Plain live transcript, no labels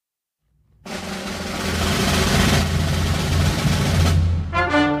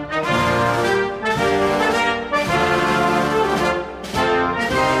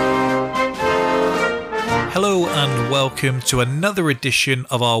welcome to another edition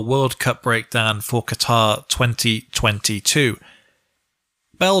of our World Cup breakdown for Qatar 2022.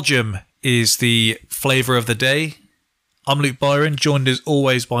 Belgium is the flavour of the day. I'm Luke Byron, joined as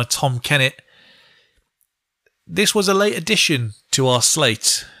always by Tom Kennett. This was a late addition to our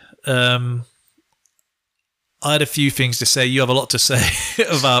slate. I had a few things to say. You have a lot to say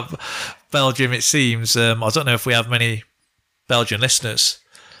about Belgium, it seems. I don't know if we have many Belgian listeners.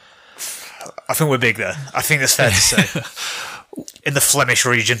 I think we're big there. I think that's fair to say. In the Flemish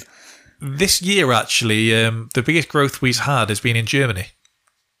region. This year, actually, the biggest growth we've had has been in Germany.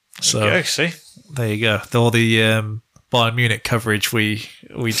 So There you go, see? there you go. All the Bayern Munich coverage we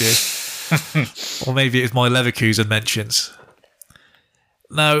did. Or maybe it was my Leverkusen mentions.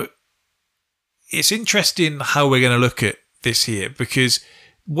 Now, it's interesting how we're going to look at this here, because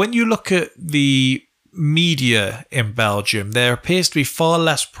when you look at the media in Belgium, there appears to be far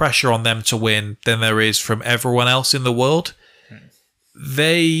less pressure on them to win than there is from everyone else in the world.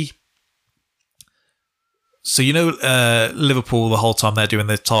 Liverpool, the whole time they're doing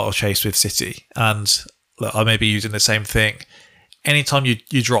the title chase with City, and look, I may be using the same thing. Anytime you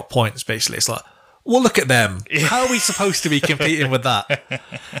drop points, basically, it's like, well, look at them. How are we supposed to be competing with that?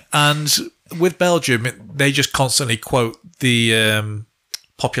 And with Belgium, they just constantly quote the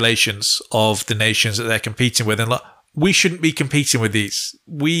populations of the nations that they're competing with, and like, we shouldn't be competing with these.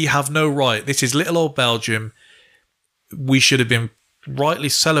 We have no right. This is little old Belgium. We should have been rightly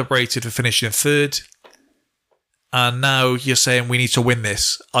celebrated for finishing third, and now you're saying we need to win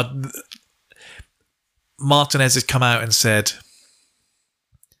this. Martinez has come out and said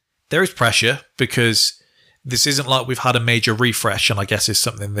there is pressure because this isn't like we've had a major refresh, and I guess is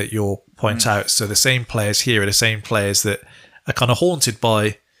something that you'll point out. So the same players here are the same players that are kind of haunted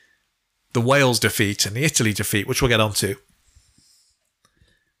by the Wales defeat and the Italy defeat, which we'll get onto.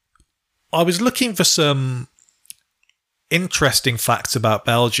 I was looking for some interesting facts about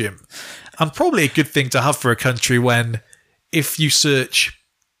Belgium, and probably a good thing to have for a country when, if you search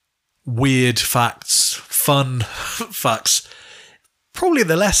weird facts, fun facts, probably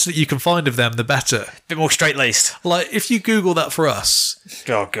the less that you can find of them, the better. A bit more straight-laced. Like, if you Google that for us,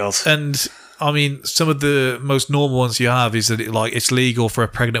 Oh, God. and I mean, some of the most normal ones you have is that it's legal for a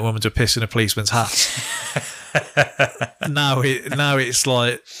pregnant woman to piss in a policeman's hat. Now it's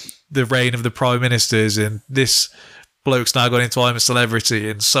like the reign of the prime ministers, and this bloke's now gone into I'm a celebrity,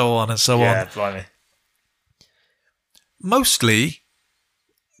 and so on and so on. Yeah, blimey. Mostly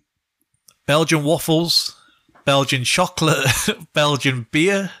Belgian waffles, Belgian chocolate, Belgian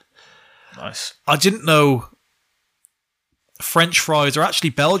beer. Nice. I didn't know French fries are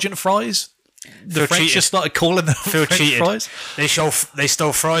actually Belgian fries. The Feel French cheated. just started calling them Feel French cheated. fries. They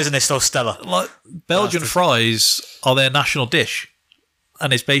stole fries and they stole Stella. Like, Belgian fries are their national dish,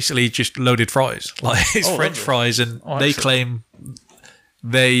 and it's basically just loaded fries. Like, it's French lovely. fries, and they excellent. claim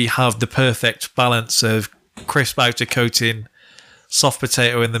they have the perfect balance of crisp outer coating, soft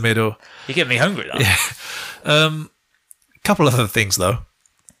potato in the middle. You get me hungry now. A couple of other things though.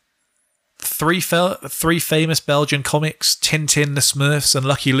 Three famous Belgian comics, Tintin, the Smurfs, and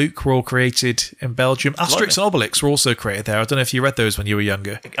Lucky Luke, were all created in Belgium. Asterix and Obelix were also created there. I don't know if you read those when you were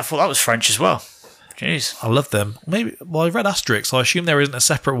younger. I thought that was French as well. Jeez. I love them. Maybe. Well, I read Asterix, so I assume there isn't a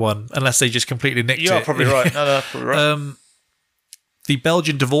separate one, unless they just completely nicked it. You're probably right. No, that's probably right. The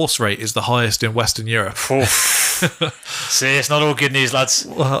Belgian divorce rate is the highest in Western Europe. See, it's not all good news, lads.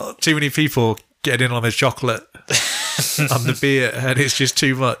 Well, too many people getting in on the chocolate and the beer, and it's just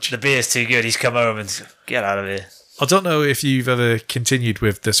too much. The beer's too good. He's come home and get out of here. I don't know if you've ever continued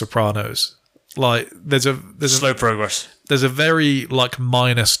with The Sopranos. Like, there's a Slow progress. there's a very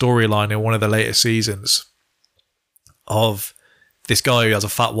minor storyline in one of the later seasons of this guy who has a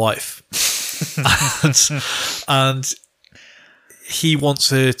fat wife, and he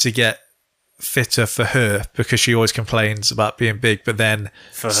wants her to get fitter for her because she always complains about being big, but then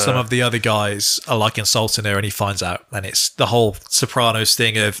some of the other guys are insulting her, and he finds out, and it's the whole Sopranos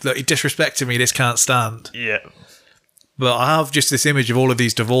thing of, look, he disrespected me, this can't stand. Yeah. But I have just this image of all of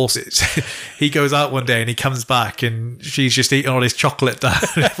these divorces. He goes out one day and he comes back and she's just eating all his chocolate down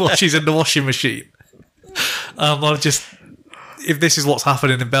while she's in the washing machine. I'm just, if this is what's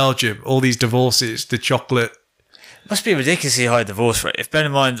happening in Belgium, all these divorces, the chocolate. Must be a ridiculously high divorce rate. If bear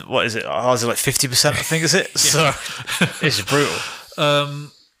in mind, what is it? Ours is 50%, I think, is it? So it's brutal.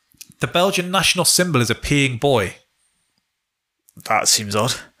 The Belgian national symbol is a peeing boy. That seems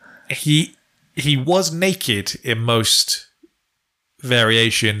odd. He was naked in most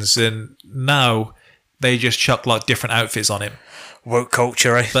variations, and now they just chuck different outfits on him. Woke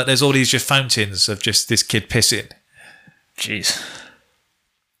culture, eh? But there's all these just fountains of just this kid pissing. Jeez.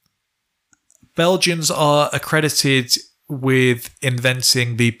 Belgians are accredited with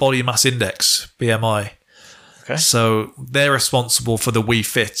inventing the body mass index, BMI. Okay. So they're responsible for the Wii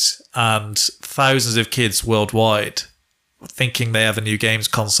Fit, and thousands of kids worldwide thinking they have a new games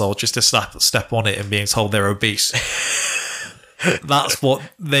console just to step on it and being told they're obese. That's what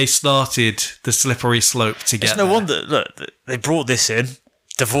they started the slippery slope to get. It's no there. wonder. Look, they brought this in.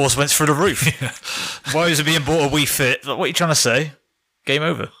 Divorce went through the roof. Why was it being bought a Wii Fit? Like, what are you trying to say? Game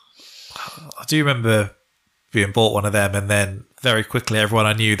over. I do remember being bought one of them, and then very quickly everyone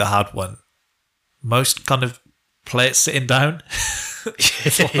I knew that had one, most kind of play it sitting down.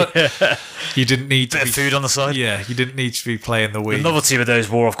 You didn't need Bit of food on the side. Yeah, you didn't need to be playing the Wii. The novelty with those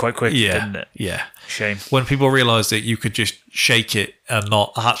wore off quite quick, didn't it? Yeah. Shame. When people realised that you could just shake it and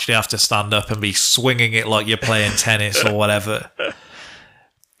not actually have to stand up and be swinging it like you're playing tennis or whatever.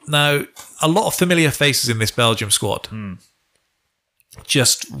 Now, a lot of familiar faces in this Belgium squad.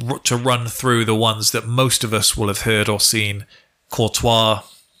 Just to run through the ones that most of us will have heard or seen. Courtois,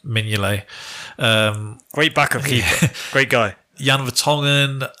 Mignolet. Great backup keeper. Great guy. Jan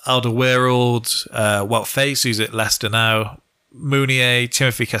Vertonghen, Alderweireld, Wout Faes, who's at Leicester now, Meunier,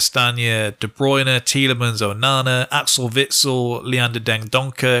 Timothy Castagne, De Bruyne, Tielemans, Onana, Axel Witsel, Leander Deng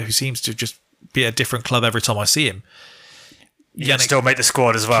Donker, who seems to just be at a different club every time I see him. Still make the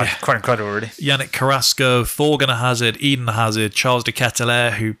squad as well. Quite incredible, really. Yannick Carrasco, Thorgan Hazard, Eden Hazard, Charles de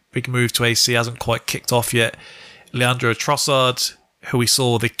Ketelaere, who big move to AC hasn't quite kicked off yet. Leandro Trossard, who we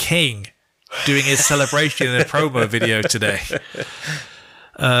saw the king doing his celebration in a promo video today.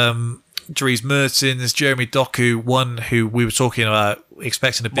 Dries Mertens, Jeremy Doku, one who we were talking about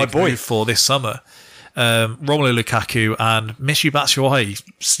expecting a big move for this summer. Romelu Lukaku and Michy Batshuayi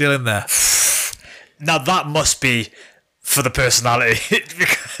still in there. Now that must be for the personality.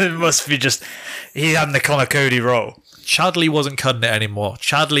 It must be just he had the Connor Cody role. Chadley wasn't cutting it anymore.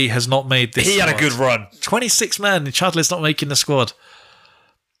 Chadley has not made this. He had a good run. 26 men, and Chadley's not making the squad.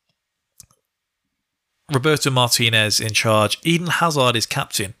 Roberto Martinez in charge. Eden Hazard is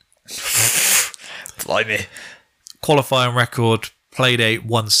captain. Blimey. Qualifying record, played 8,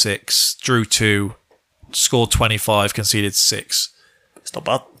 won 6, drew 2, scored 25, conceded 6. It's not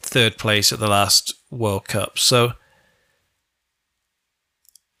bad. Third place at the last World Cup. So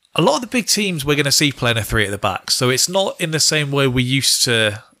a lot of the big teams we're going to see playing a 3 at the back. So it's not in the same way we used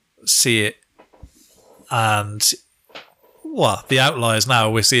to see it. And, well, the outliers now,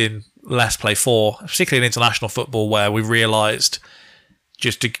 we're seeing less play 4, particularly in international football, where we realised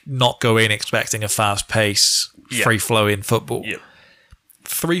just to not go in expecting a fast pace, free-flowing football.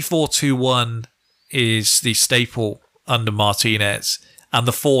 3-4-2-1 is the staple under Martinez, and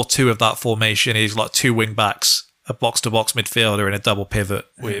the 4-2 of that formation is like 2 wing-backs, a box-to-box midfielder and a double pivot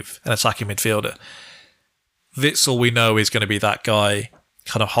with an attacking midfielder. Witsel, we know, is going to be that guy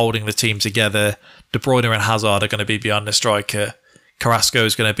kind of holding the team together. De Bruyne and Hazard are going to be behind the striker. Carrasco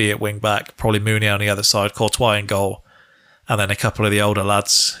is going to be at wing-back, probably Meunier on the other side, Courtois in goal, and then a couple of the older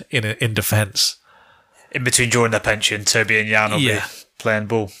lads in defence. In between during their pension, Toby and Jan will be playing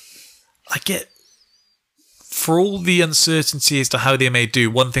ball. I get, for all the uncertainty as to how they may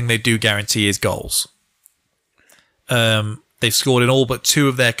do, one thing they do guarantee is goals. They've scored in all but 2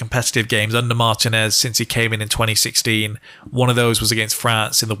 of their competitive games under Martinez since he came in 2016. One of those was against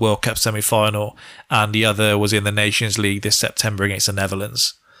France in the World Cup semi-final, and the other was in the Nations League this September against the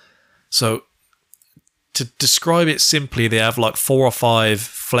Netherlands. So, to describe it simply, they have like 4 or 5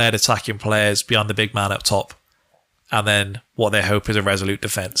 flared attacking players beyond the big man up top, and then what they hope is a resolute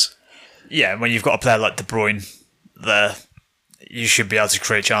defence. Yeah, when you've got a player like De Bruyne there, you should be able to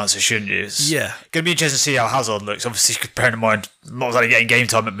create chances, shouldn't you? It's going to be interesting to see how Hazard looks. Obviously, bearing in mind, not exactly getting game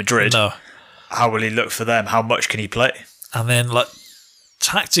time at Madrid. No. How will he look for them? How much can he play? And then, like,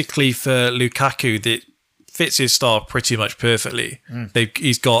 tactically for Lukaku, that fits his style pretty much perfectly.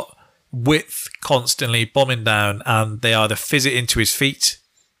 He's got width constantly bombing down, and they either fizz it into his feet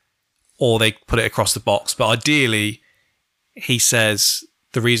or they put it across the box. But ideally, he says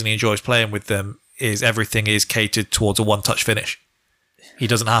the reason he enjoys playing with them is everything is catered towards a one-touch finish. He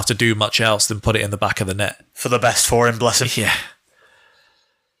doesn't have to do much else than put it in the back of the net. For the best for him, bless him. Yeah.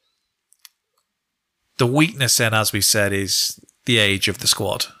 The weakness then, as we said, is the age of the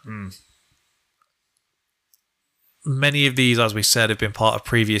squad. Many of these, as we said, have been part of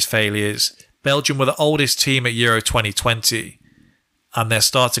previous failures. Belgium were the oldest team at Euro 2020, and their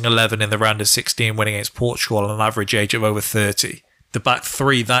starting 11 in the round of 16 winning against Portugal on an average age of over 30. The back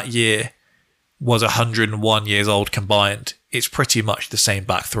 3 that year was 101 years old combined. It's pretty much the same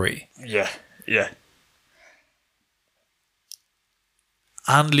back 3. Yeah.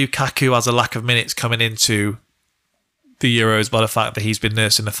 And Lukaku has a lack of minutes coming into the Euros by the fact that he's been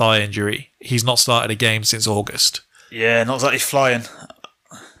nursing a thigh injury. He's not started a game since August. Yeah, not exactly flying.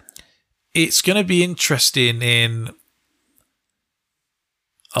 It's going to be interesting in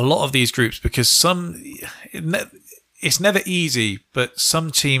a lot of these groups because it's never easy, but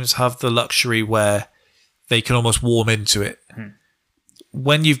some teams have the luxury where they can almost warm into it.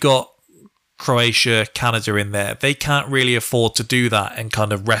 When you've got Croatia, Canada in there, they can't really afford to do that and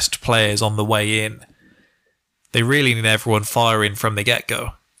kind of rest players on the way in. They really need everyone firing from the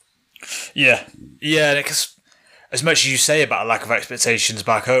get-go. Yeah, because as much as you say about a lack of expectations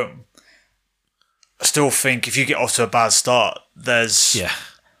back home, I still think if you get off to a bad start, there's... Yeah.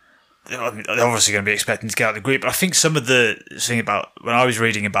 I mean, they're obviously going to be expecting to get out of the group, but I think some of the thing about... When I was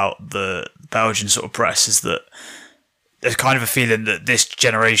reading about the Belgian sort of press is that there's kind of a feeling that this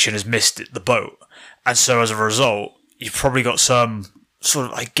generation has missed the boat. And so as a result, you've probably got some sort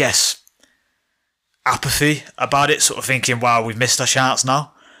of, I guess... apathy about it, sort of thinking, wow, we've missed our chance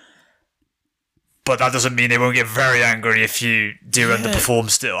now. But that doesn't mean they won't get very angry if you do underperform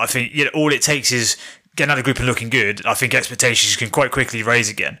still. I think all it takes is getting out of the group and looking good. I think expectations can quite quickly raise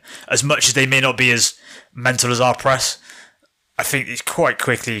again. As much as they may not be as mental as our press, I think it's quite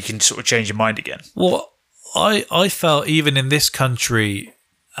quickly you can sort of change your mind again. Well, I felt even in this country,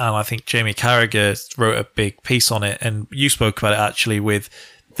 and I think Jamie Carragher wrote a big piece on it, and you spoke about it actually with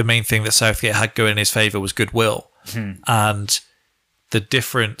the main thing that Southgate had going in his favour was goodwill. And the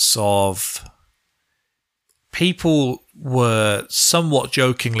difference of people were somewhat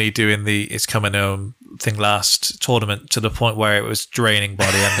jokingly doing the It's Coming Home thing last tournament to the point where it was draining by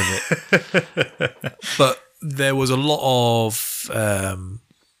the end of it. But there was a lot of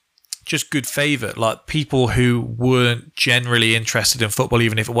just good favour, like people who weren't generally interested in football,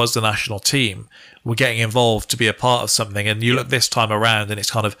 even if it was the national team, were getting involved to be a part of something. And you look this time around and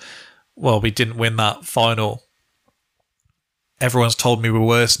it's kind of, well, we didn't win that final. Everyone's told me we're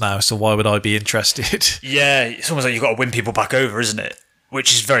worse now, so why would I be interested? Yeah, it's almost like you've got to win people back over, isn't it?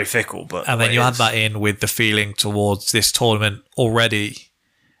 Which is very fickle. But and then you add that in with the feeling towards this tournament already,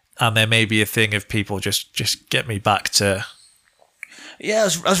 and there may be a thing of people just get me back to... Yeah,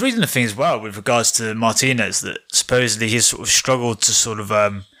 I was reading the thing as well with regards to Martinez, that supposedly he's sort of struggled to sort of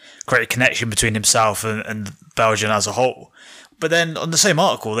create a connection between himself and Belgium as a whole. But then on the same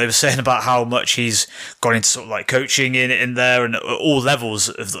article, they were saying about how much he's gone into sort of like coaching in there and at all levels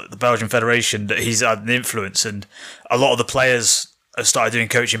of the Belgian Federation, that he's had an influence, and a lot of the players have started doing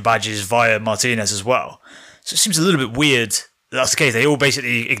coaching badges via Martinez as well. So it seems a little bit weird that that's the case. They all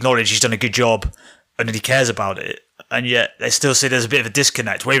basically acknowledge he's done a good job and that he cares about it, and yet they still say there's a bit of a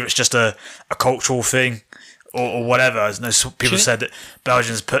disconnect, whether it's just a cultural thing or whatever. As people said that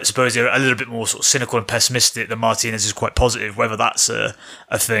Belgians supposedly are a little bit more sort of cynical and pessimistic than Martinez is quite positive. Whether that's a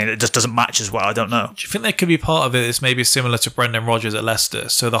thing that just doesn't match as well, I don't know. Do you think there could be part of it that's maybe similar to Brendan Rodgers at Leicester?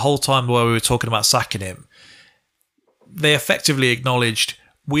 So the whole time while we were talking about sacking him, they effectively acknowledged,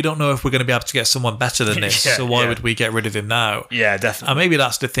 we don't know if we're going to be able to get someone better than this, so why would we get rid of him now? Yeah, definitely. And maybe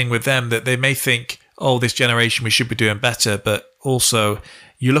that's the thing with them, that they may think, oh, this generation, we should be doing better. But also,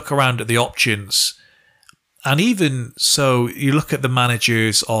 you look around at the options, and even so, you look at the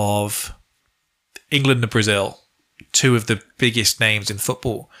managers of England and Brazil, two of the biggest names in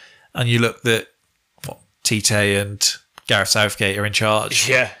football, and you look that Tite and Gareth Southgate are in charge.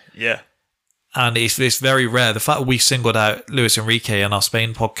 Yeah. And it's very rare. The fact that we singled out Luis Enrique in our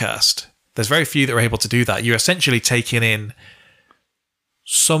Spain podcast, there's very few that are able to do that. You're essentially taking in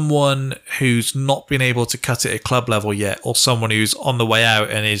someone who's not been able to cut it at club level yet, or someone who's on the way out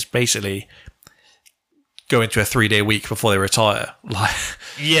and is basically going to a 3-day week before they retire.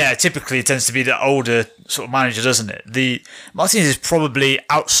 Yeah, typically it tends to be the older sort of manager, doesn't it? The Martinez is probably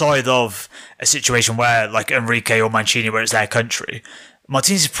outside of a situation where, like Enrique or Mancini, where it's their country.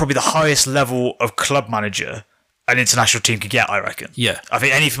 Martinez is probably the highest level of club manager an international team could get, I reckon. Yeah. I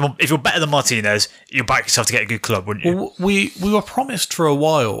think if you're better than Martinez, you'll back yourself to get a good club, wouldn't you? Well, we were promised for a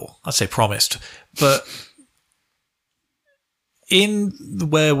while. I'd say promised, but in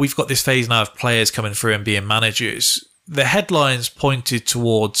where we've got this phase now of players coming through and being managers, the headlines pointed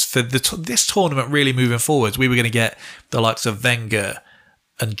towards, for this tournament really moving forwards, we were going to get the likes of Wenger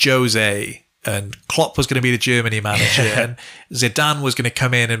and Jose, and Klopp was going to be the Germany manager, and Zidane was going to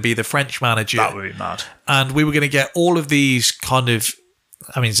come in and be the French manager. That would be mad. And we were going to get all of these kind of,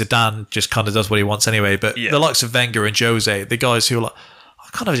 I mean, Zidane just kind of does what he wants anyway, but the likes of Wenger and Jose, the guys who are like, I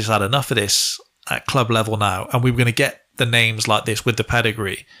kind of just had enough of this at club level now, and we were going to get the names like this with the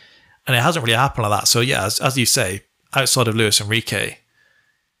pedigree. And it hasn't really happened like that. So yeah, as you say, outside of Luis Enrique,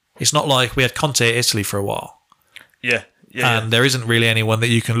 it's not like we had Conte at Italy for a while. Yeah. And there isn't really anyone that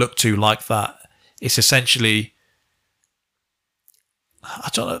you can look to like that. It's essentially I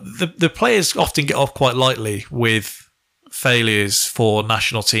don't know. The players often get off quite lightly with failures for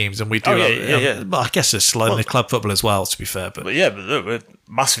national teams, and we do. But I guess it's like in the club football as well. To be fair, but look, we're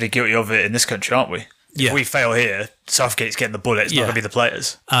massively guilty of it in this country, aren't we? If we fail here, Southgate's getting the bullet. It's not going to be the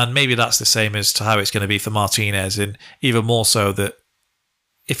players. And maybe that's the same as to how it's going to be for Martinez, and even more so that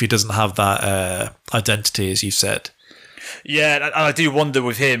if he doesn't have that identity, as you said. Yeah, and I do wonder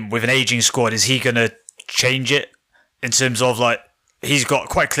with him, with an ageing squad, is he going to change it in terms of like he's got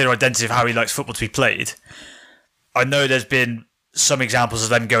quite a clear identity of how he likes football to be played. I know there's been some examples of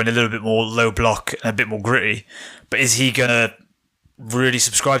them going a little bit more low block and a bit more gritty, but is he going to really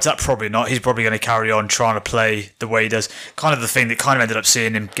subscribe to that? Probably not. He's probably going to carry on trying to play the way he does. Kind of the thing that kind of ended up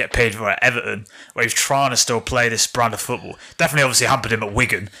seeing him get paid for at Everton, where he's trying to still play this brand of football. Definitely obviously hampered him at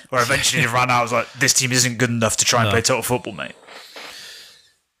Wigan, where eventually he ran out. I was like, this team isn't good enough to try and play total football, mate.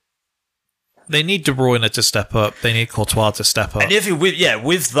 They need De Bruyne to step up. They need Courtois to step up. And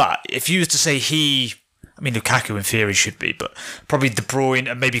with that, if you were to say Lukaku in theory should be, but probably De Bruyne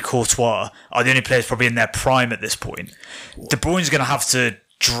and maybe Courtois are the only players probably in their prime at this point. De Bruyne's going to have to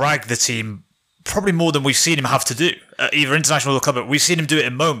drag the team probably more than we've seen him have to do, either international or club. We've seen him do it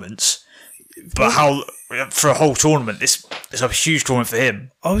in moments, but how for a whole tournament? This is a huge tournament for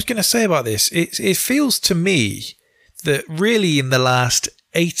him. I was going to say about this, it feels to me that really in the last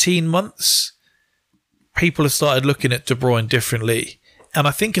 18 months, people have started looking at De Bruyne differently. And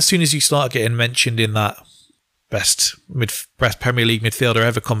I think as soon as you start getting mentioned in that best Premier League midfielder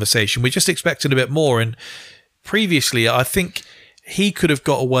ever conversation, we're just expecting a bit more. And previously, I think he could have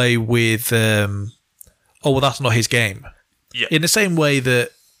got away with, that's not his game. Yeah. In the same way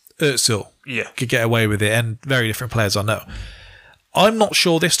that Özil could get away with it, and very different players I know. I'm not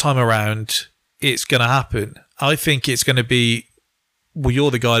sure this time around it's going to happen. I think it's going to be, well,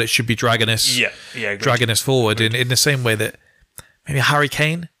 you're the guy that should be dragging us, dragging us forward in the same way that maybe Harry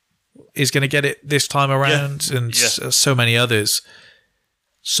Kane is going to get it this time around, and so many others.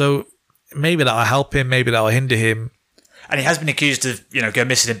 So maybe that'll help him, maybe that'll hinder him. And he has been accused of, going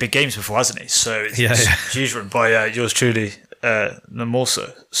missing in big games before, hasn't he? So it's huge one by yours truly, no more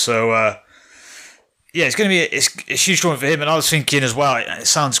so. So it's going to be a huge tournament for him. And I was thinking as well, it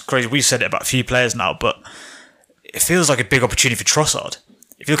sounds crazy. We've said it about a few players now, but it feels like a big opportunity for Trossard.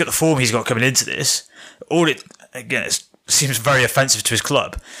 If you look at the form he's got coming into this, it seems very offensive to his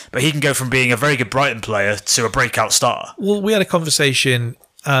club, but he can go from being a very good Brighton player to a breakout star. Well, we had a conversation,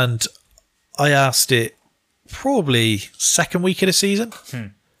 and I asked it probably second week of the season.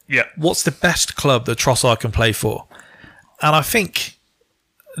 Yeah. What's the best club that Trossard can play for? And I think,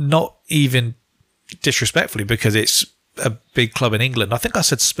 not even disrespectfully, because it's a big club in England, I think I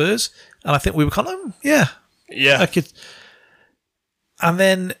said Spurs, and I think we were kind of, Yeah. And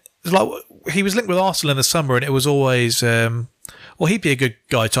then, like, he was linked with Arsenal in the summer, and it was always, he'd be a good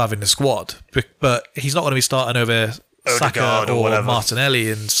guy to have in the squad, but he's not going to be starting over Saka or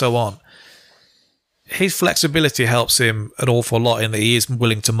Martinelli and so on. His flexibility helps him an awful lot in that he is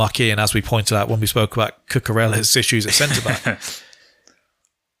willing to muck in, as we pointed out when we spoke about Cucurella's issues at centre-back.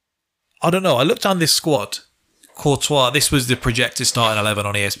 I don't know. I looked down this squad. Courtois, this was the projected starting 11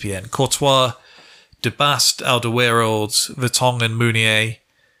 on ESPN. Courtois, De Bast, Alderweireld, Vertonghen, Meunier,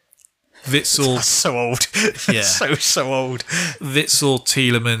 Witsel. That's so old. Yeah. so old. Witsel,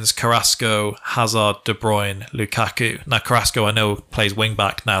 Tielemans, Carrasco, Hazard, De Bruyne, Lukaku. Now, Carrasco, I know, plays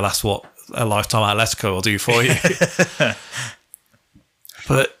wing-back now. That's what a lifetime at Atletico will do for you.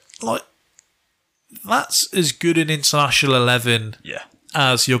 But, that's as good an international 11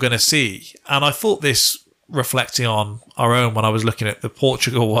 as you're going to see. And I thought this, reflecting on our own when I was looking at the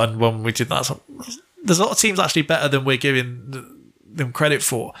Portugal one when we did that, there's a lot of teams actually better than we're giving them credit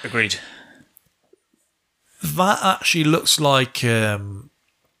for. Agreed. That actually looks like a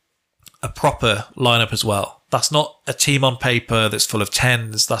proper lineup as well. That's not a team on paper that's full of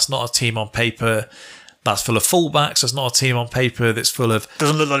 10s. That's not a team on paper that's full of fullbacks. That's not a team on paper that's full of...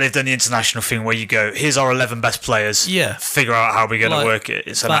 Doesn't look like they've done the international thing where you go, here's our 11 best players. Yeah. Figure out how we're going to work it.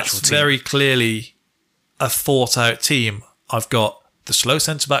 It's an actual team. That's very clearly a thought-out team. I've got the slow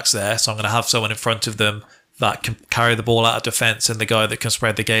centre-backs there, so I'm going to have someone in front of them that can carry the ball out of defence and the guy that can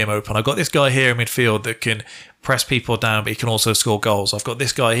spread the game open. I've got this guy here in midfield that can press people down, but he can also score goals. I've got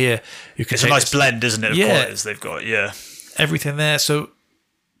this guy here who can... It's a nice blend, isn't it, of qualities they've got, everything there. So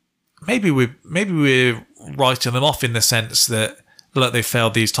maybe we're writing them off in the sense that, look, they've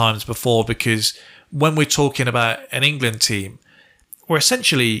failed these times before, because when we're talking about an England team, we're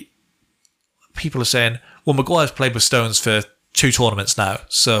essentially... People are saying, well, Maguire's played with Stones for 2 tournaments now,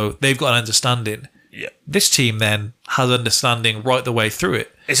 so they've got an understanding. Yeah. This team then has understanding right the way through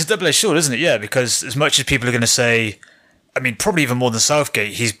it. It's a double-edged sword, isn't it? Yeah, because as much as people are going to say, I mean, probably even more than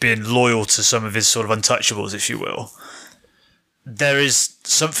Southgate, he's been loyal to some of his sort of untouchables, if you will. There is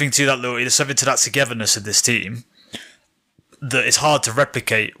something to that loyalty, there's something to that togetherness of this team that is hard to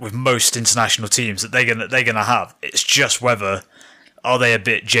replicate with most international teams that they're gonna have. It's just whether are they a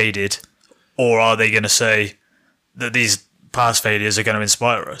bit jaded, or are they going to say that these past failures are going to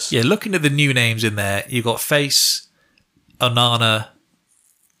inspire us? Yeah, looking at the new names in there, you've got Face, Onana,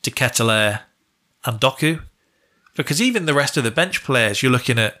 De Ketelaere, and Doku. Because even the rest of the bench players, you're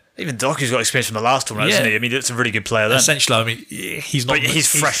looking at... Even Doku's got experience from the last one, hasn't he? I mean, it's a really good player then. Essentially, I mean, he's not... But he's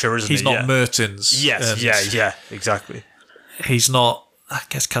fresher, isn't he? He's not Mertens. Yes, yeah, exactly. He's not... I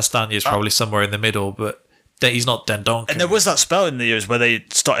guess Castagne's probably somewhere in the middle, but he's not Dendoncker. And there was that spell in the years where they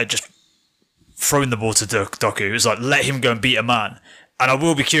started just throwing the ball to Doku. It was like, let him go and beat a man. And I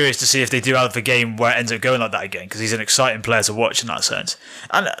will be curious to see if they do have a game where it ends up going like that again, because he's an exciting player to watch in that sense.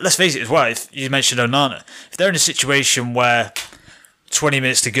 And let's face it as well, if you mentioned Onana, if they're in a situation where 20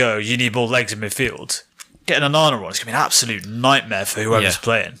 minutes to go, you need more legs in midfield, getting Onana on, it's going to be an absolute nightmare for whoever's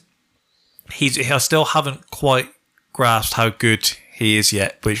playing. I still haven't quite grasped how good he is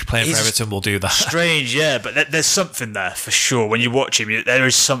yet, but playing for Everton will do that. Strange, yeah, but there's something there for sure. When you watch him, there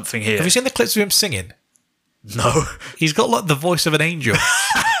is something here. Have you seen the clips of him singing? No. He's got like the voice of an angel.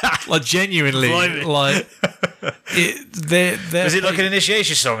 Like genuinely. Like was it like an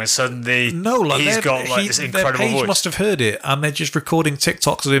initiation song and suddenly he's got like this incredible their page voice? Must have heard it and they're just recording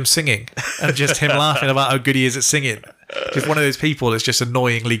TikToks of him singing and just him laughing about how good he is at singing. Just one of those people that's just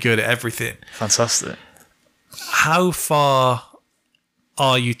annoyingly good at everything. Fantastic. How far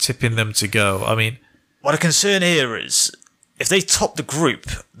are you tipping them to go? I mean... Well, the concern here is if they top the group,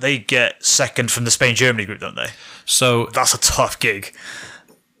 they get second from the Spain-Germany group, don't they? So that's a tough gig.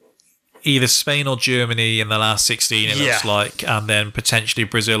 Either Spain or Germany in the last 16, it looks like, and then potentially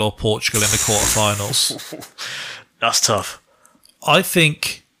Brazil or Portugal in the quarterfinals. That's tough. I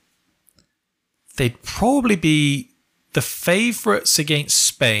think they'd probably be the favourites against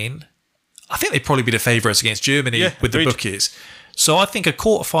Spain. I think they'd probably be the favourites against Germany with the bookies. So I think a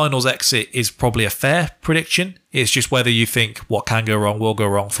quarterfinals exit is probably a fair prediction. It's just whether you think what can go wrong will go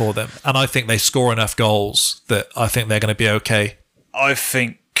wrong for them. And I think they score enough goals that I think they're going to be okay. I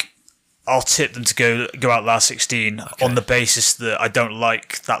think I'll tip them to go out last 16 on the basis that I don't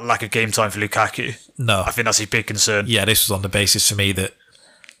like that lack of game time for Lukaku. No. I think that's a big concern. Yeah, this was on the basis for me that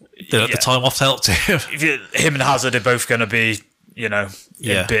the time off helped him. Him and Hazard are both going to be...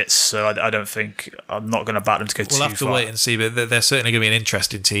 in bits, so I don't think I'm not going to bat them to go too far. We'll have to wait and see, but they're certainly going to be an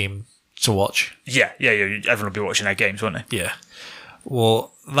interesting team to watch. Yeah. Everyone will be watching their games, won't they? Yeah.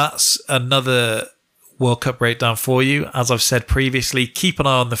 Well, that's another World Cup breakdown for you. As I've said previously, keep an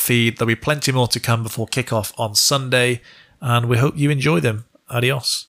eye on the feed. There'll be plenty more to come before kickoff on Sunday, and we hope you enjoy them. Adios.